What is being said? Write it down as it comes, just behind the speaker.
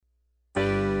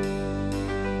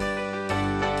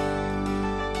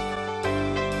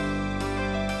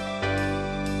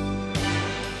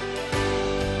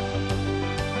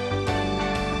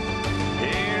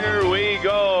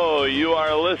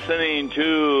listening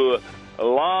to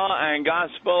Law and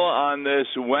Gospel on this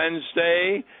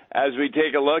Wednesday as we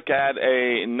take a look at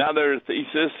another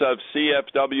thesis of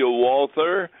C.F.W.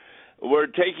 Walther. We're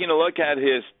taking a look at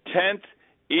his 10th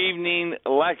evening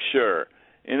lecture.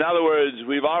 In other words,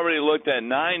 we've already looked at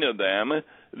 9 of them.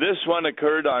 This one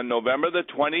occurred on November the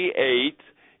 28th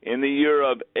in the year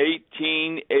of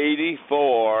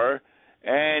 1884,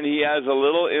 and he has a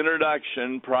little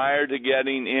introduction prior to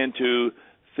getting into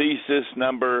thesis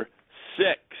number 6,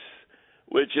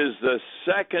 which is the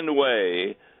second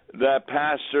way that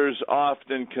pastors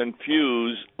often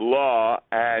confuse law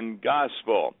and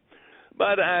gospel.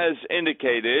 But as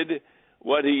indicated,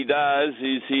 what he does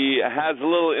is he has a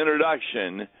little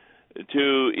introduction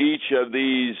to each of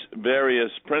these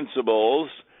various principles,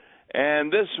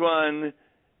 and this one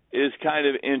is kind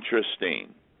of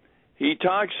interesting. He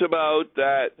talks about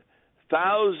that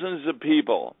thousands of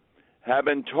people have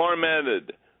been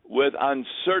tormented with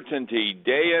uncertainty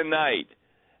day and night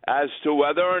as to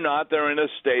whether or not they're in a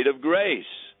state of grace,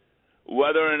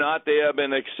 whether or not they have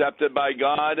been accepted by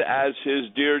God as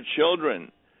his dear children,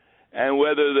 and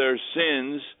whether their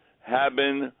sins have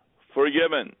been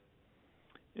forgiven.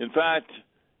 In fact,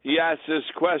 he asks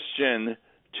this question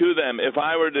to them: if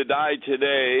I were to die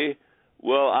today,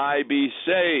 will I be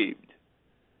saved?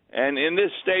 And in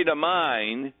this state of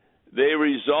mind, they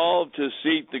resolve to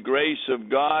seek the grace of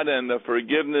God and the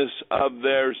forgiveness of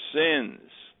their sins.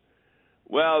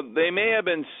 Well, they may have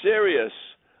been serious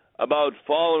about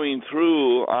following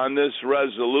through on this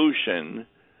resolution,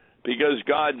 because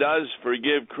God does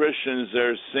forgive Christians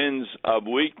their sins of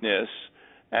weakness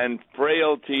and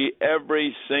frailty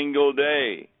every single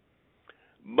day.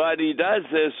 But he does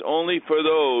this only for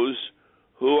those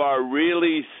who are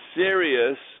really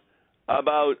serious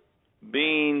about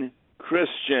being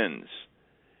Christians.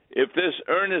 If this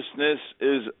earnestness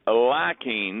is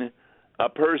lacking, a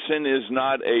person is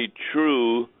not a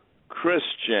true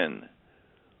Christian.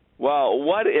 Well,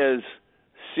 what is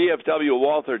C.F.W.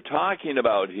 Walther talking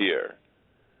about here?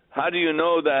 How do you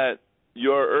know that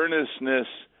your earnestness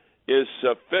is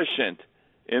sufficient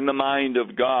in the mind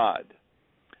of God?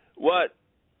 What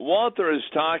Walther is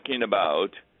talking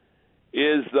about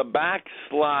is the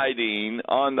backsliding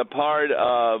on the part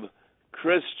of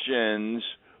Christians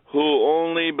who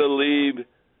only believe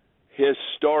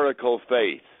historical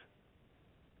faith.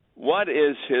 What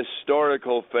is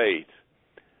historical faith?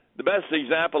 The best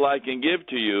example I can give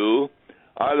to you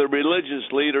are the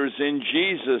religious leaders in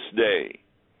Jesus' day,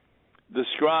 the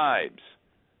scribes,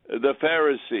 the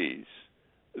Pharisees,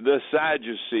 the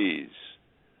Sadducees.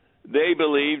 They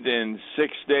believed in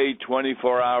 6-day,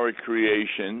 24-hour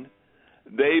creation.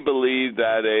 They believed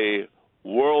that a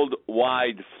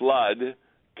worldwide flood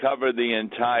covered the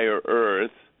entire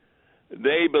earth.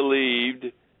 They believed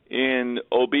in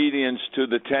obedience to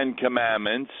the 10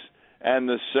 Commandments and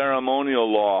the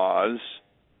ceremonial laws,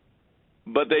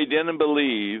 but they didn't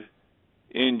believe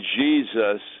in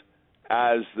Jesus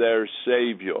as their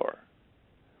Savior.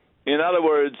 In other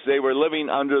words, they were living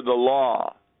under the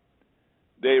law.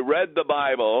 They read the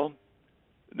Bible,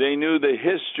 they knew the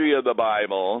history of the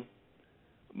Bible,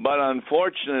 but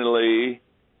unfortunately,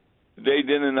 they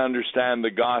didn't understand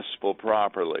the gospel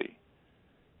properly.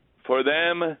 For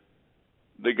them,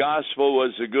 the gospel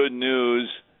was the good news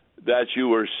that you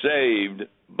were saved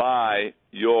by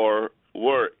your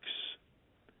works.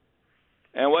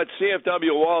 And what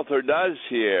C.F.W. Walther does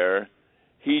here,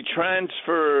 he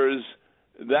transfers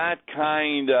that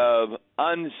kind of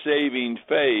unsaving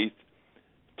faith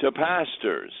to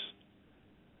pastors.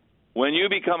 When you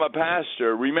become a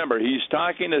pastor, remember, he's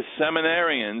talking to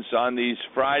seminarians on these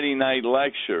Friday night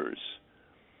lectures.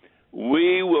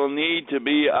 We will need to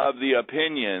be of the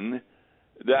opinion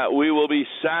that we will be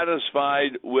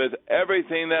satisfied with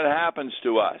everything that happens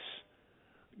to us.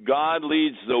 God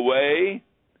leads the way,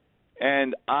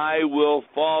 and I will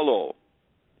follow.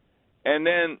 And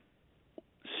then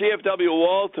C.F.W.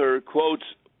 Walther quotes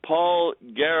Paul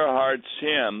Gerhardt's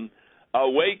hymn,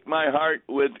 "Awake my heart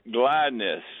with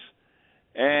gladness,"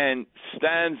 and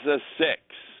stanza 6.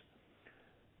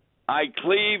 I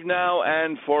cleave now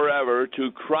and forever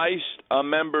to Christ a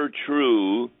member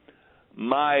true.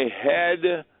 My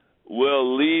head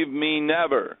will leave me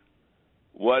never,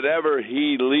 whatever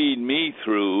he lead me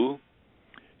through.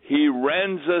 He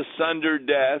rends asunder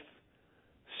death,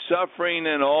 suffering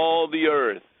in all the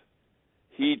earth.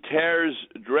 He tears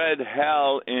dread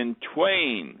hell in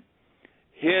twain.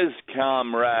 His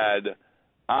comrade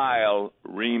I'll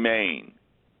remain.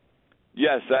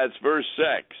 Yes, that's verse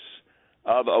 6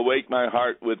 of Awake My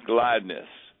Heart with Gladness.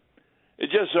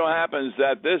 It just so happens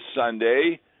that this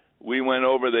Sunday we went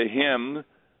over the hymn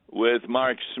with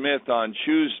Mark Smith on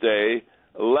Tuesday,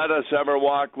 Let Us Ever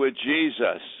Walk with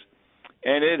Jesus.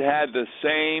 And it had the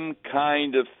same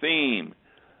kind of theme.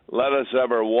 Let us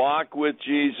ever walk with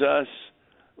Jesus.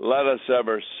 Let us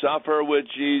ever suffer with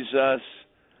Jesus.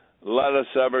 Let us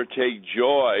ever take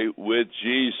joy with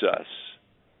Jesus.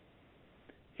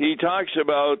 He talks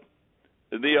about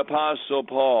the Apostle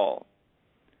Paul.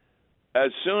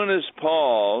 As soon as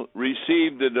Paul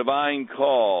received the divine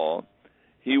call,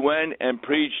 he went and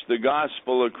preached the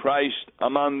gospel of Christ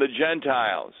among the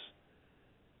Gentiles.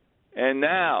 And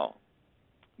now,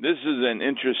 this is an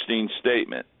interesting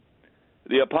statement.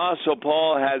 The Apostle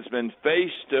Paul has been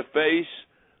face to face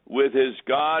with his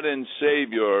God and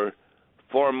Savior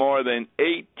for more than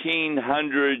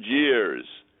 1,800 years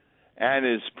and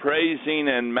is praising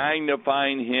and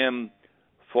magnifying him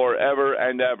forever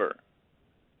and ever.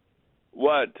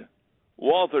 What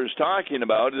Walther's talking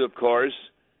about, of course,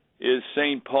 is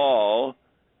St. Paul,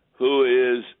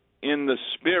 who is in the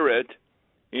Spirit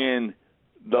in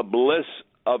the bliss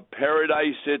of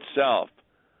paradise itself,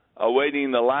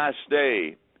 awaiting the last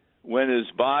day when his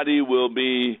body will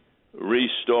be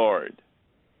restored.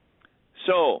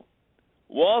 So,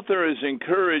 Walther is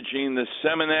encouraging the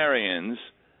seminarians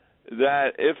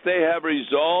that if they have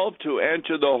resolved to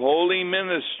enter the holy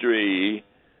ministry,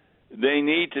 they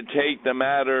need to take the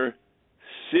matter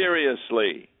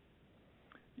seriously.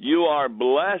 You are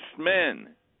blessed men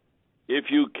if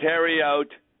you carry out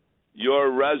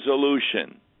your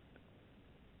resolution.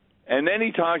 And then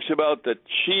he talks about the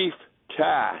chief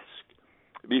task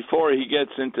before he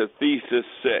gets into Thesis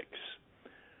 6.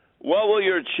 What will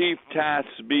your chief task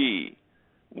be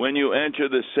when you enter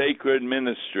the sacred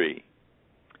ministry?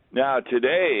 Now,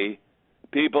 today,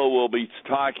 people will be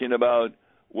talking about,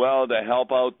 well, to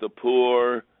help out the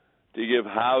poor, to give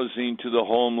housing to the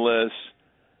homeless,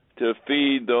 to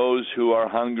feed those who are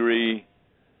hungry.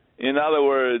 In other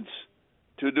words,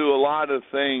 to do a lot of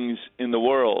things in the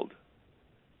world.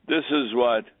 This is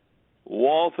what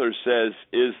Walther says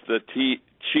is the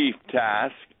chief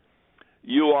task.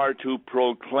 You are to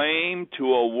proclaim to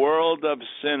a world of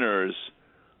sinners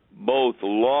both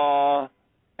law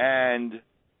and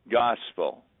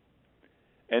gospel.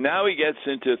 And now he gets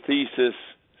into Thesis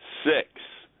 6.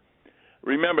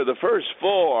 Remember, the first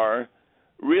four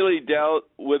really dealt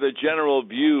with a general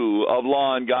view of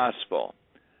law and gospel.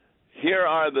 Here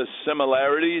are the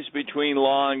similarities between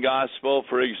law and gospel.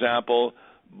 For example,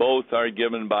 both are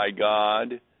given by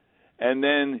God. And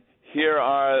then here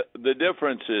are the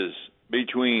differences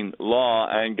between law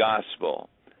and gospel.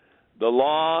 The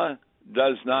law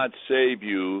does not save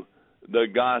you, the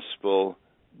gospel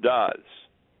does.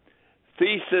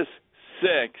 Thesis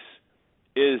 6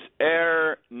 is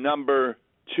error number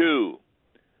 2.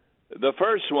 The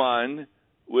first one,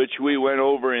 which we went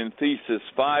over in Thesis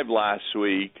 5 last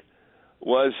week,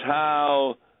 was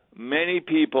how many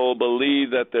people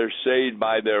believe that they're saved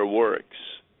by their works.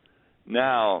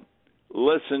 Now,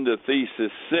 listen to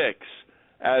Thesis 6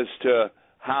 as to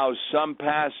how some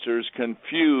pastors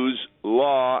confuse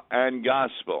law and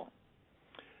gospel.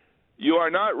 You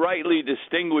are not rightly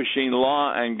distinguishing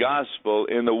law and gospel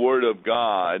in the Word of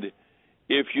God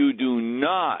if you do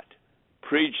not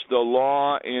preach the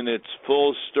law in its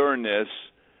full sternness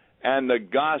and the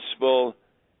gospel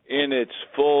in its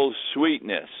full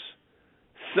sweetness.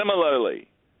 Similarly,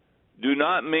 do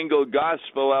not mingle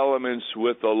gospel elements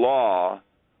with the law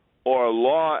or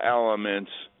law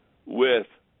elements with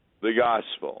the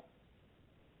gospel.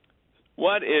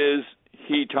 What is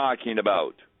he talking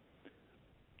about?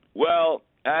 Well,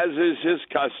 as is his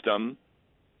custom,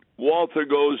 Walther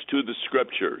goes to the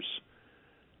Scriptures.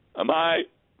 My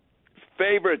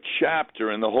favorite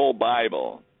chapter in the whole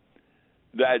Bible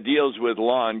that deals with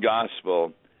law and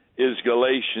gospel is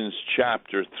Galatians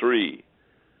chapter 3.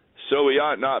 So we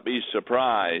ought not be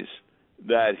surprised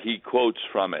that he quotes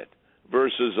from it,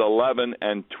 verses 11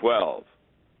 and 12.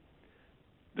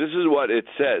 This is what it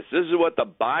says. This is what the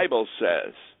Bible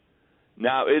says.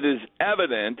 Now, it is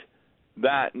evident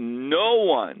that no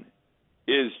one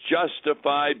is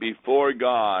justified before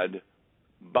God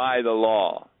by the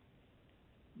law.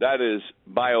 That is,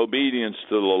 by obedience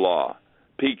to the law.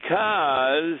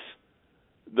 Because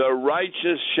the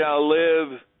righteous shall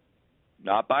live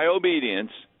not by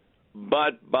obedience,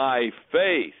 but by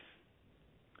faith.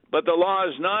 But the law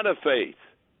is not of faith.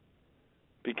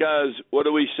 Because, what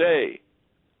do we say?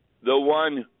 The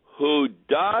one who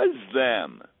does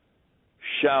them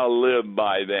shall live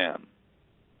by them.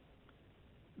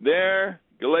 There,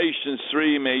 Galatians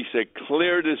 3 makes a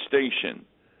clear distinction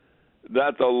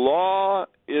that the law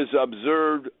is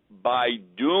observed by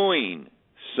doing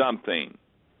something,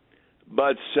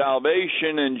 but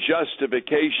salvation and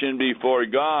justification before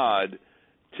God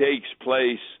takes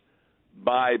place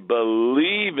by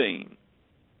believing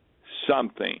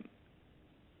something.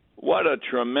 What a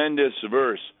tremendous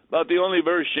verse. About the only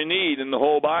verse you need in the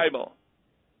whole Bible.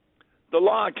 The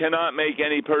law cannot make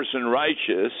any person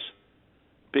righteous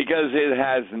because it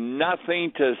has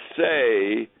nothing to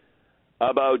say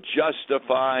about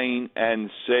justifying and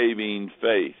saving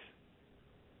faith.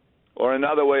 Or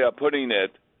another way of putting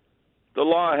it, the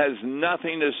law has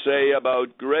nothing to say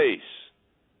about grace.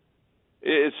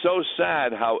 It's so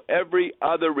sad how every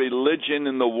other religion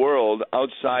in the world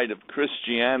outside of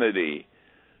Christianity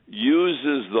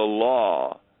uses the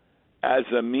law as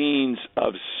a means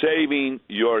of saving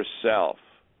yourself.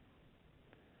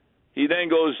 He then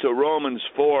goes to Romans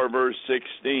 4, verse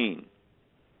 16.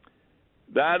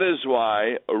 That is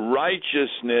why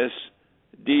righteousness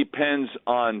depends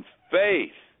on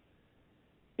faith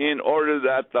in order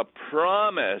that the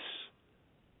promise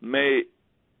may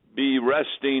be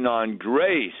resting on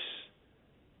grace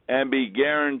and be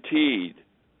guaranteed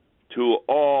to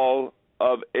all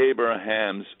of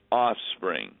Abraham's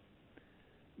offspring.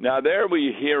 Now there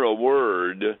we hear a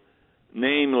word,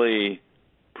 namely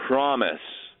promise.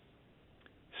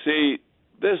 See,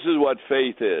 this is what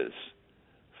faith is.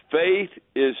 Faith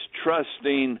is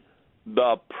trusting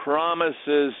the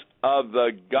promises of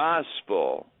the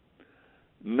gospel,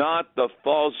 not the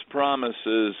false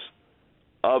promises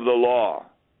of the law.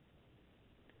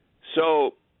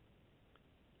 So,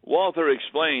 Walther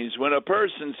explains, when a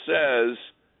person says,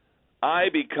 I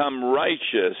become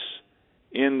righteous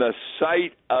in the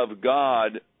sight of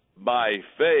God by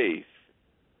faith,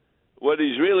 what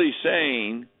he's really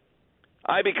saying,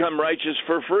 I become righteous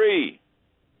for free.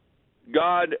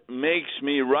 God makes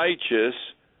me righteous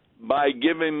by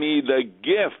giving me the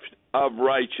gift of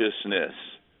righteousness.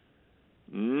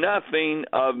 Nothing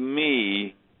of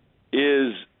me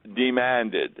is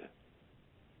demanded.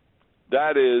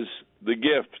 That is the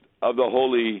gift of the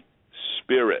Holy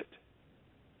Spirit.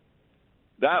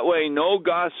 That way, no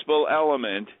gospel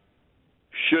element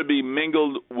should be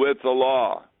mingled with the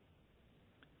law.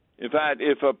 In fact,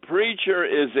 if a preacher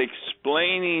is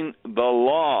explaining the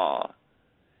law,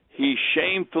 he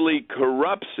shamefully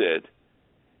corrupts it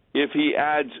if he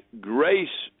adds grace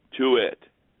to it.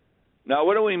 Now,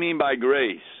 what do we mean by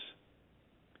grace?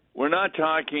 We're not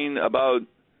talking about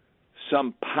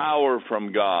some power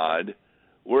from God.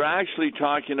 We're actually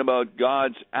talking about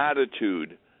God's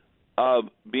attitude of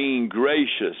being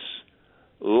gracious,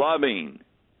 loving,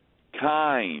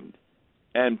 kind,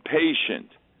 and patient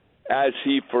as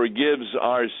he forgives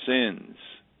our sins.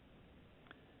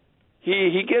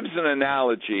 He gives an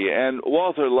analogy, and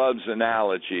Walther loves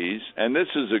analogies, and this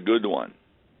is a good one.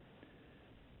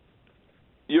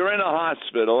 You're in a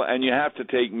hospital and you have to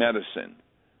take medicine,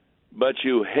 but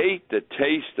you hate the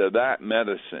taste of that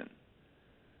medicine.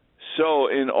 So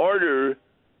in order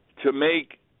to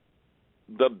make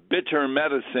the bitter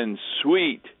medicine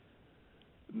sweet,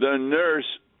 the nurse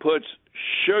puts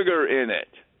sugar in it.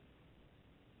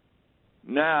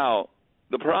 Now,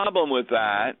 the problem with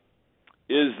that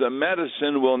is the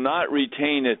medicine will not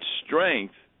retain its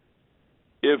strength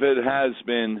if it has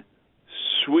been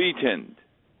sweetened.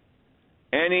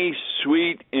 Any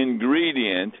sweet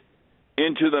ingredient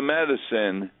into the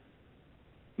medicine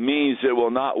means it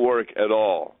will not work at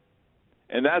all.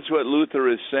 And that's what Luther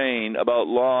is saying about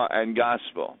law and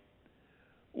gospel.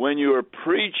 When you are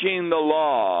preaching the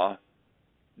law,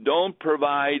 don't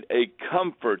provide a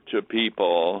comfort to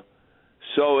people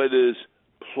so it is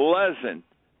pleasant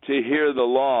to hear the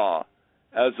law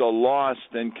as a lost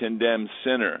and condemned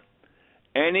sinner.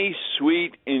 Any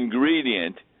sweet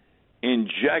ingredient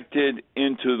injected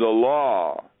into the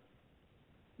law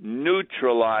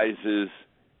neutralizes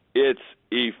its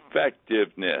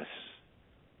effectiveness.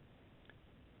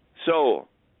 So,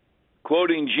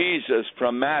 quoting Jesus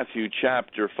from Matthew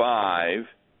chapter 5,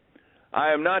 I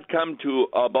have not come to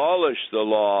abolish the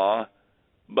law,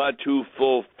 but to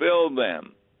fulfill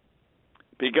them.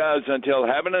 Because until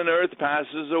heaven and earth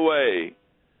passes away,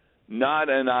 not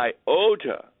an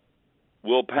iota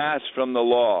will pass from the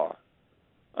law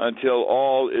until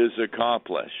all is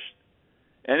accomplished.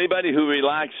 Anybody who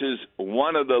relaxes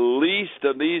one of the least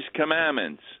of these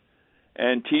commandments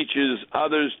and teaches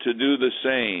others to do the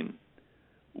same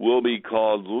will be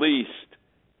called least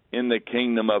in the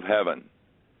kingdom of heaven.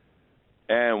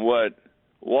 And what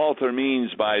Walther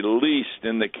means by least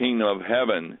in the kingdom of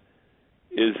heaven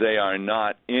is they are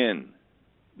not in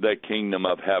the kingdom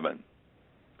of heaven.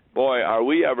 Boy, are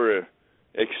we ever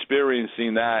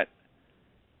experiencing that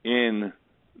in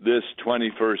this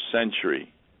 21st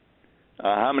century.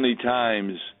 How many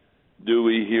times do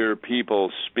we hear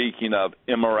people speaking of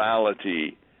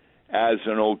immorality as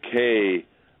an okay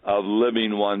of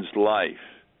living one's life.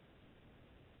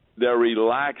 They're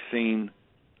relaxing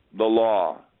the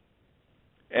law.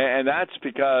 And that's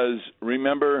because,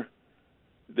 remember,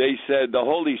 they said, the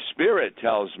Holy Spirit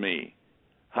tells me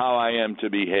how I am to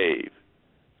behave.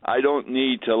 I don't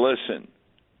need to listen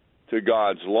to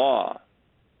God's law.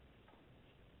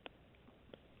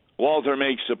 Walther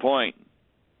makes the point.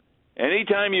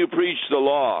 Anytime you preach the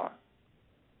law,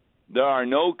 there are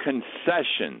no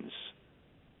concessions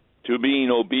to being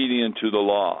obedient to the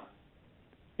law.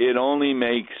 It only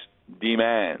makes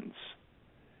demands.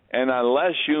 And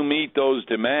unless you meet those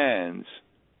demands,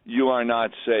 you are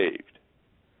not saved.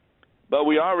 But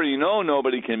we already know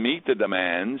nobody can meet the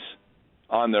demands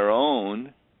on their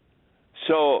own.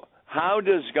 So how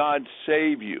does God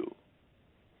save you?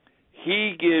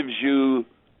 He gives you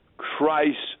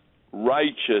Christ's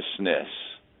righteousness.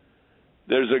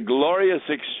 There's a glorious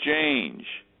exchange.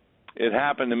 It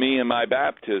happened to me in my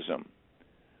baptism,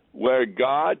 where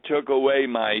God took away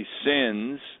my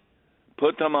sins,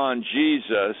 put them on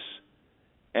Jesus,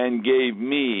 and gave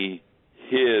me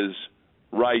his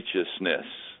righteousness.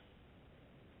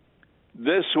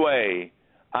 This way,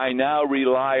 I now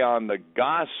rely on the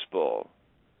gospel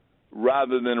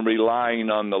rather than relying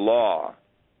on the law.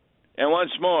 And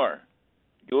once more,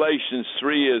 Galatians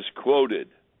 3 is quoted.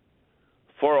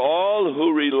 For all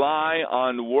who rely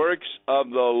on works of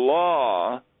the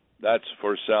law, that's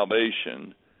for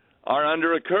salvation, are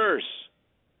under a curse.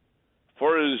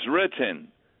 For it is written,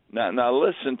 now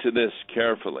listen to this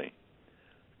carefully.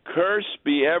 Cursed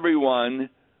be everyone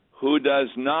who does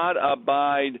not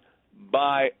abide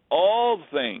by all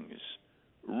things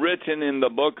written in the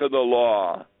book of the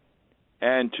law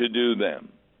and to do them.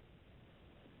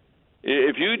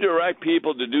 If you direct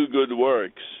people to do good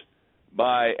works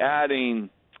by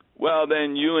adding, well,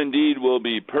 then you indeed will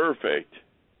be perfect,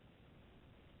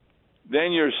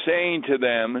 then you're saying to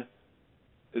them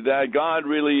that God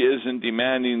really isn't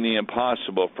demanding the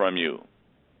impossible from you.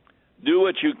 Do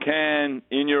what you can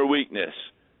in your weakness.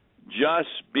 Just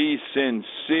be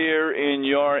sincere in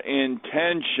your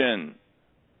intention.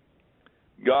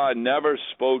 God never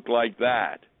spoke like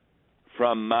that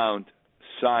from Mount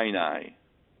Sinai.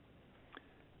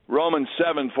 Romans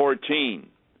 7:14,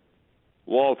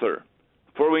 Walther,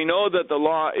 for we know that the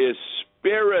law is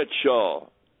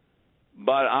spiritual,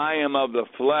 but I am of the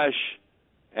flesh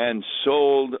and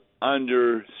sold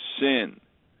under sin.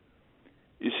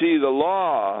 You see, the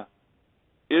law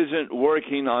isn't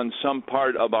working on some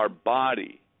part of our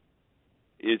body.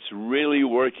 It's really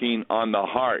working on the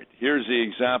heart. Here's the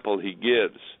example he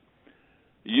gives.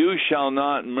 You shall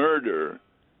not murder.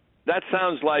 That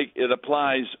sounds like it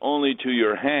applies only to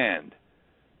your hand,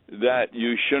 that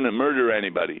you shouldn't murder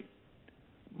anybody.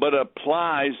 But it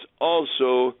applies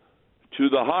also to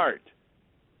the heart.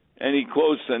 And he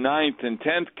quotes the 9th and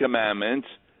 10th commandments,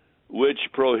 which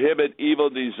prohibit evil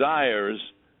desires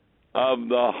of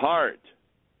the heart.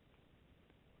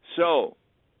 So,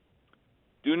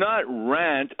 do not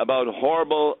rant about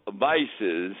horrible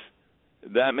vices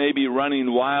that may be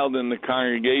running wild in the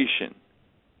congregation.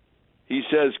 He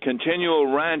says continual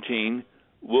ranting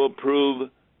will prove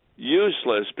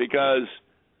useless because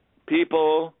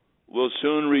people will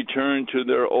soon return to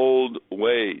their old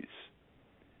ways.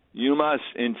 You must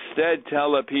instead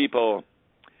tell the people,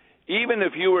 even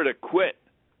if you were to quit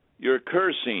your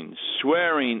cursing,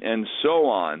 swearing, and so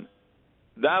on,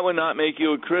 that would not make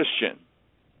you a Christian,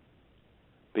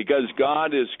 because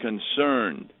God is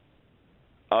concerned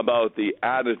about the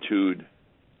attitude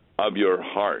of your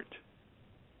heart.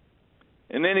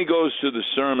 And then he goes to the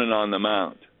Sermon on the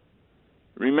Mount.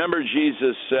 Remember,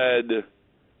 Jesus said,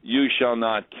 you shall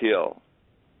not kill.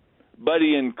 But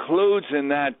he includes in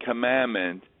that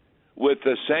commandment with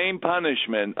the same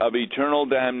punishment of eternal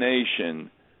damnation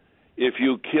if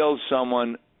you kill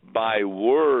someone by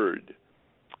word,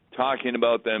 talking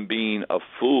about them being a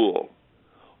fool,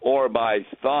 or by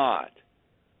thought,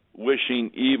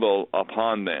 wishing evil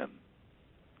upon them.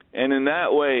 And in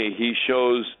that way, he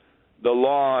shows the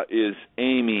law is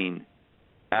aiming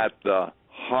at the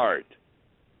heart,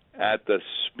 at the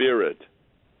spirit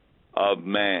of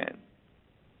man.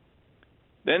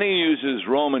 Then he uses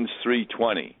Romans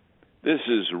 3:20. This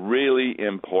is really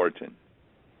important.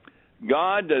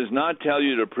 God does not tell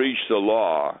you to preach the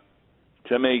law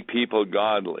to make people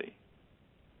godly.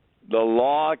 The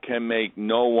law can make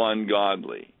no one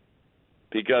godly,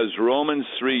 because Romans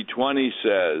 3:20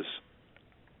 says,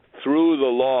 through the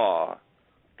law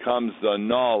comes the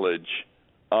knowledge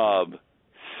of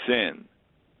sin.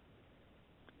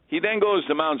 He then goes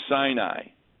to Mount Sinai.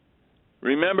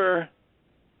 Remember,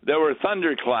 There were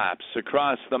thunderclaps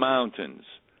across the mountains,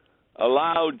 a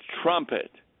loud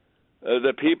trumpet.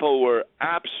 The people were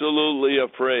absolutely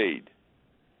afraid.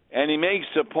 And he makes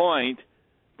a point,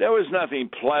 there was nothing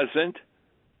pleasant,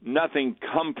 nothing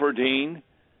comforting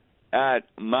at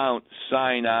Mount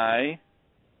Sinai.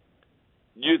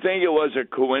 Do you think it was a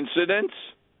coincidence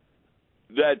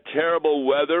that terrible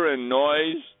weather and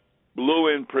noise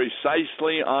blew in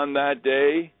precisely on that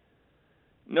day?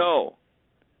 No.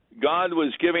 God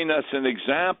was giving us an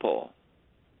example.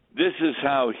 This is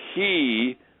how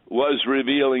he was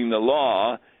revealing the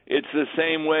law. It's the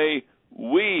same way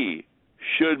we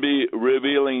should be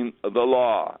revealing the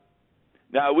law.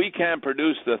 Now, we can't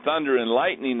produce the thunder and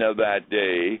lightning of that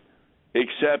day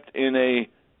except in a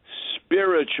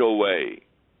spiritual way,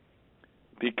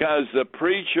 because the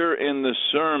preacher in the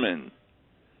sermon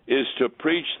is to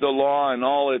preach the law in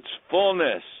all its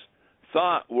fullness,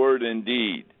 thought, word, and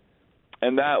deed,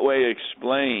 and that way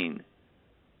explain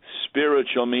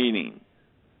spiritual meaning,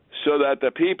 so that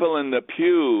the people in the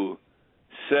pew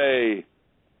say,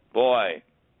 boy,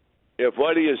 if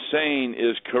what he is saying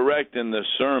is correct in the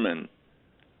sermon,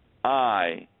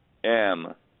 I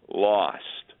am lost.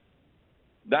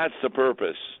 That's the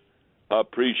purpose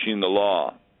of preaching the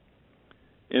law.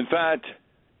 In fact,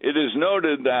 it is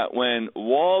noted that when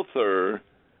Walther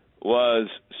was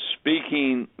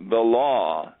speaking the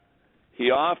law,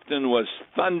 he often was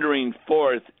thundering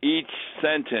forth each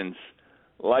sentence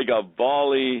like a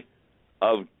volley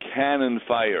of cannon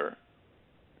fire.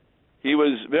 He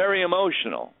was very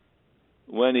emotional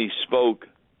when he spoke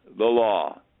the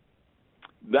law.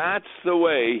 That's the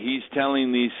way he's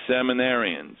telling these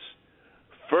seminarians.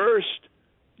 First,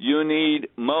 you need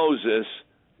Moses,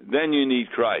 then you need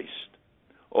Christ.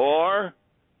 Or,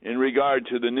 in regard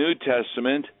to the New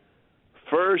Testament,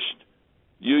 first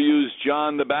you use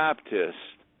John the Baptist,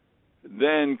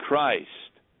 then Christ.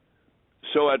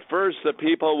 So at first the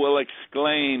people will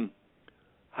exclaim,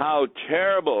 how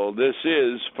terrible this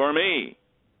is for me.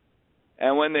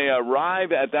 And when they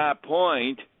arrive at that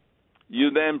point, you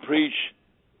then preach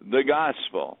the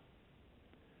gospel.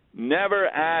 Never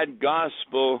add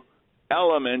gospel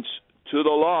elements to the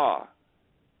law,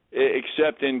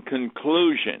 except in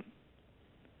conclusion.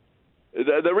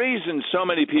 The reason so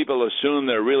many people assume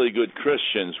they're really good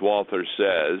Christians, Walther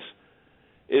says,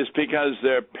 is because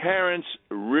their parents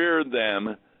reared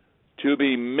them to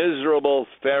be miserable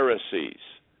Pharisees.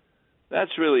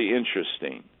 That's really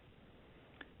interesting.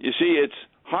 You see, it's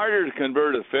harder to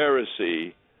convert a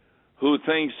Pharisee who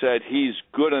thinks that he's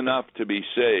good enough to be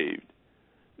saved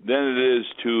than it is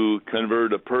to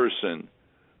convert a person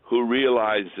who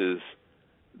realizes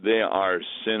they are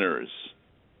sinners.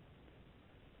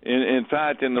 In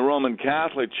fact, in the Roman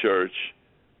Catholic Church,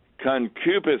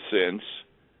 concupiscence,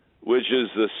 which is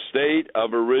the state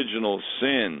of original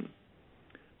sin,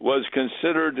 was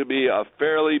considered to be a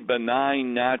fairly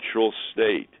benign natural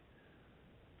state,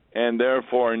 and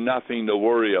therefore nothing to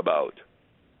worry about.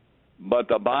 But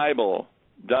the Bible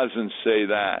doesn't say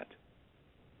that.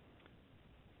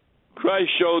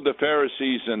 Christ showed the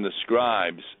Pharisees and the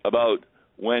scribes about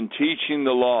when teaching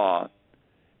the law,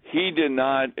 he did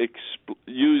not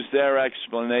use their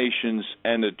explanations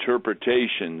and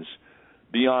interpretations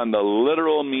beyond the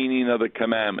literal meaning of the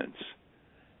commandments,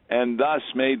 and thus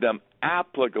made them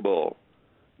applicable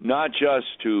not just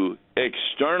to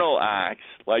external acts,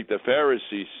 like the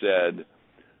Pharisees said,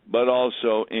 but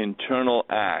also internal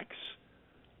acts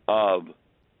of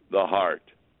the heart.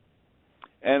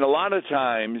 And a lot of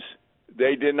times,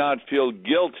 they did not feel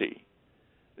guilty.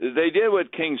 They did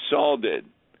what King Saul did.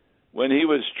 When he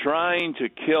was trying to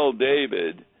kill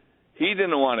David, he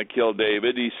didn't want to kill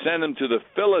David. He sent him to the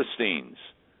Philistines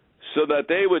so that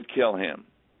they would kill him.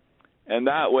 And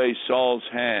that way Saul's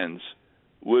hands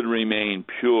would remain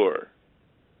pure.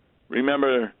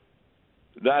 Remember,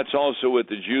 that's also what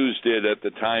the Jews did at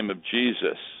the time of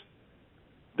Jesus.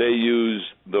 They used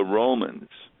the Romans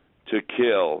to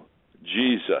kill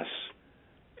Jesus,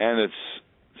 and it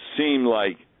seemed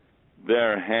like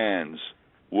their hands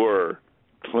were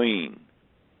clean.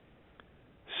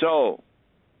 So,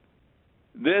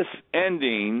 this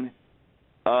ending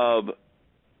of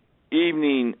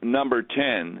evening number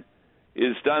 10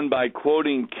 is done by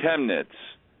quoting Chemnitz,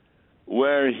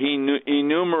 where he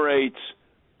enumerates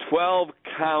 12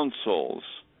 counsels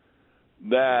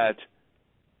that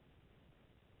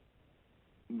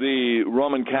the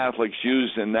Roman Catholics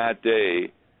used in that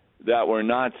day that were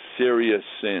not serious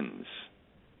sins.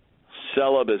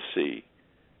 Celibacy,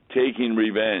 taking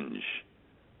revenge,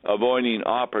 avoiding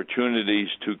opportunities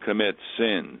to commit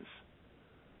sins.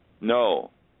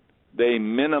 No, they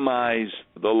minimize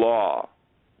the law,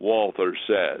 Walther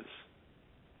says.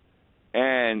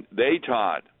 And they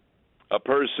taught a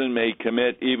person may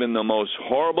commit even the most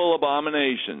horrible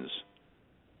abominations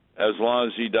as long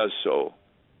as he does so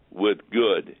with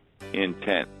good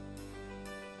intent.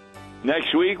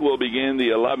 Next week, we'll begin the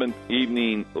 11th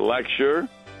evening lecture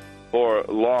for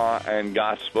Law and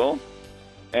Gospel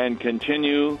and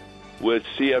continue with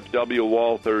C.F.W.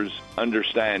 Walther's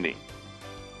Understanding.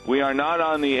 We are not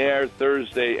on the air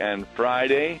Thursday and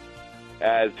Friday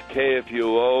as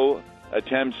KFUO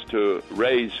attempts to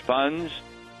raise funds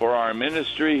for our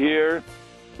ministry here.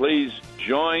 Please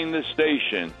join the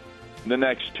station the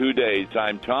next 2 days.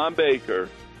 I'm Tom Baker.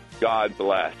 God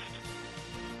bless.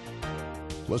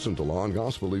 Listen to Law and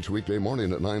Gospel each weekday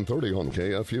morning at 9:30 on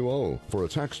KFUO. For a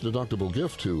tax-deductible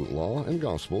gift to Law and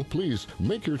Gospel, please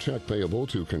make your check payable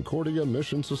to Concordia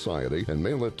Mission Society and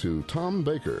mail it to Tom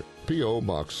Baker, P.O.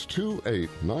 Box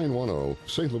 28910,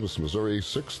 St. Louis, Missouri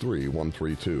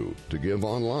 63132. To give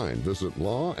online, visit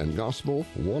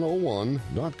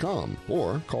lawandgospel101.com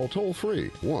or call toll-free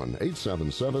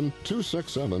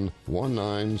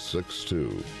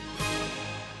 1-877-267-1962.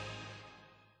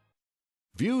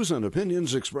 Views and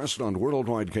opinions expressed on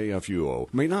Worldwide KFUO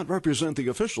may not represent the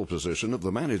official position of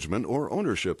the management or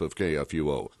ownership of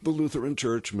KFUO, the Lutheran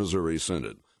Church Missouri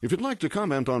Synod. If you'd like to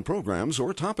comment on programs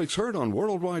or topics heard on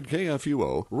Worldwide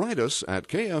KFUO, write us at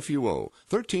KFUO,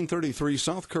 1333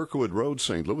 South Kirkwood Road,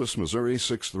 St. Louis, Missouri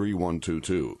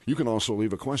 63122. You can also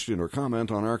leave a question or comment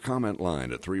on our comment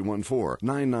line at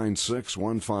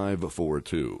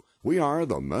 314-996-1542. We are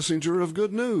the messenger of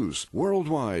good news,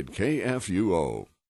 Worldwide KFUO.